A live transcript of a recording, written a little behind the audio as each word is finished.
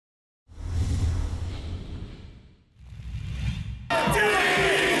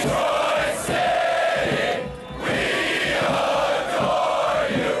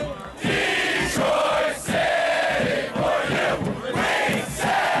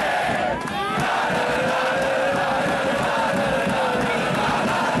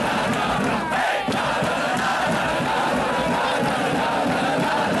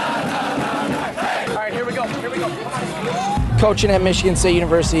coaching at Michigan State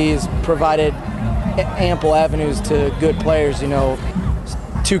University has provided ample avenues to good players. You know,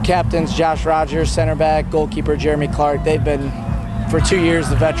 two captains, Josh Rogers, center back, goalkeeper Jeremy Clark. They've been for 2 years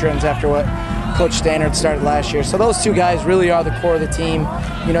the veterans after what Coach Stannard started last year. So those two guys really are the core of the team.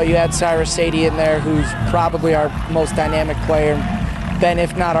 You know, you had Cyrus Sadie in there, who's probably our most dynamic player. Ben,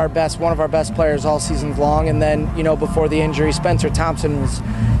 if not our best, one of our best players all season long. And then, you know, before the injury, Spencer Thompson was,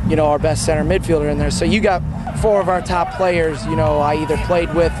 you know, our best center midfielder in there. So you got four of our top players. You know, I either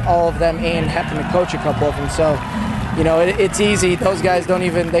played with all of them and happened to coach a couple of them. So, you know, it's easy. Those guys don't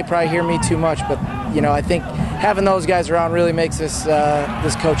even, they probably hear me too much. But, you know, I think having those guys around really makes this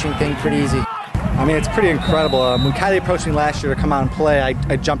coaching thing pretty easy. I mean, it's pretty incredible. When Kylie approached me last year to come out and play,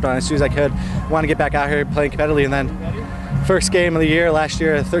 I jumped on it as soon as I could. Want to get back out here playing competitively, and then first game of the year last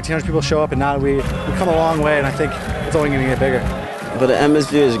year, 1,300 people show up, and now we come a long way, and I think it's only going to get bigger. But the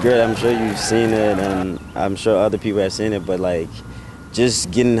atmosphere is great. I'm sure you've seen it, and I'm sure other people have seen it. But like,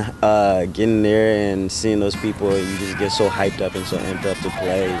 just getting there and seeing those people, you just get so hyped up and so amped up to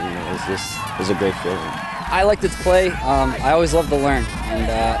play. You know, it's a great feeling. I like to play. I always love to learn,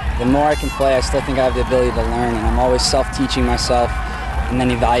 and the more I can play, I still think I have the ability to learn, and I'm always self-teaching myself and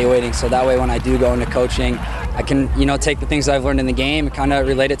then evaluating, so that way when I do go into coaching, I can, you know, take the things that I've learned in the game and kind of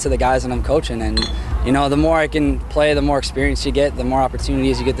relate it to the guys that I'm coaching. And, you know, the more I can play, the more experience you get, the more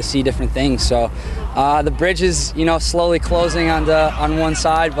opportunities you get to see different things. So the bridge is, you know, slowly closing on one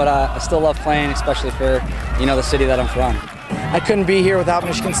side, but I still love playing, especially for, you know, the city that I'm from. I couldn't be here without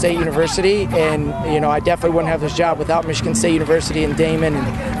Michigan State University, and you know, I definitely wouldn't have this job without Michigan State University and Damon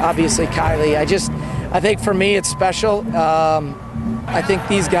and obviously Kylie. I think for me it's special. I think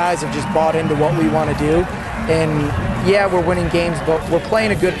these guys have just bought into what we want to do, and yeah, we're winning games, but we're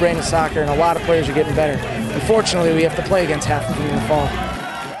playing a good brand of soccer, and a lot of players are getting better. Unfortunately, we have to play against half of them in the fall.